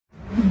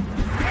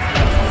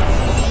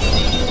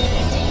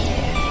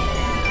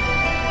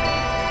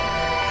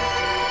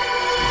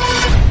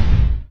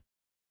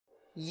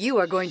You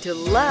are going to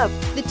love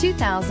the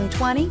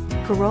 2020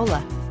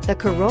 Corolla. The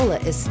Corolla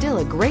is still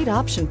a great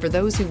option for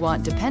those who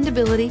want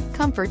dependability,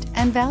 comfort,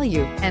 and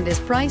value, and is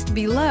priced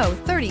below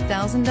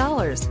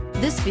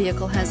 $30,000. This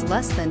vehicle has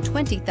less than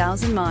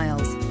 20,000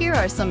 miles. Here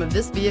are some of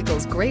this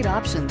vehicle's great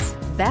options: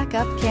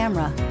 backup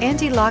camera,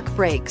 anti-lock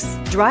brakes,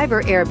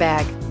 driver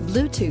airbag,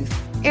 Bluetooth,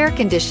 air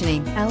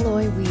conditioning,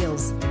 alloy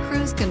wheels,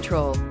 cruise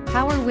control,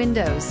 power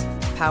windows,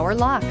 power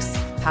locks,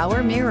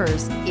 power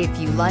mirrors. If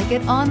you like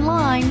it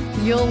online,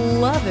 you'll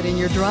love it in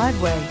your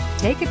driveway.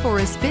 Take it for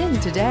a spin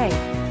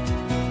today.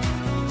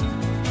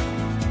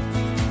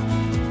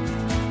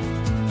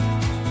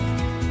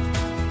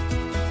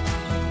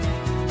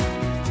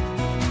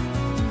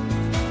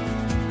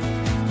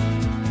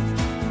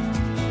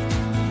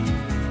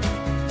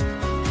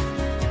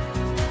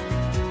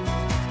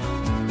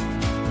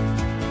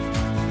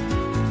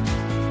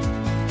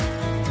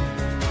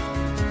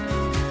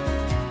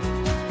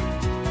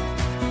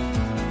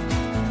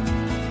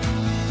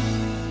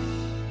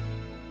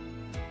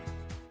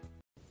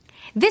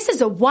 This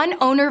is a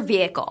one-owner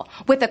vehicle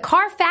with a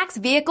CARFAX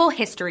Vehicle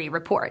History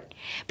Report.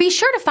 Be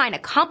sure to find a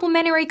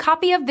complimentary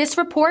copy of this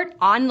report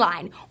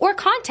online or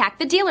contact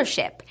the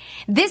dealership.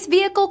 This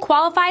vehicle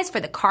qualifies for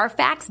the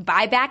CARFAX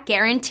Buyback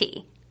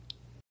Guarantee.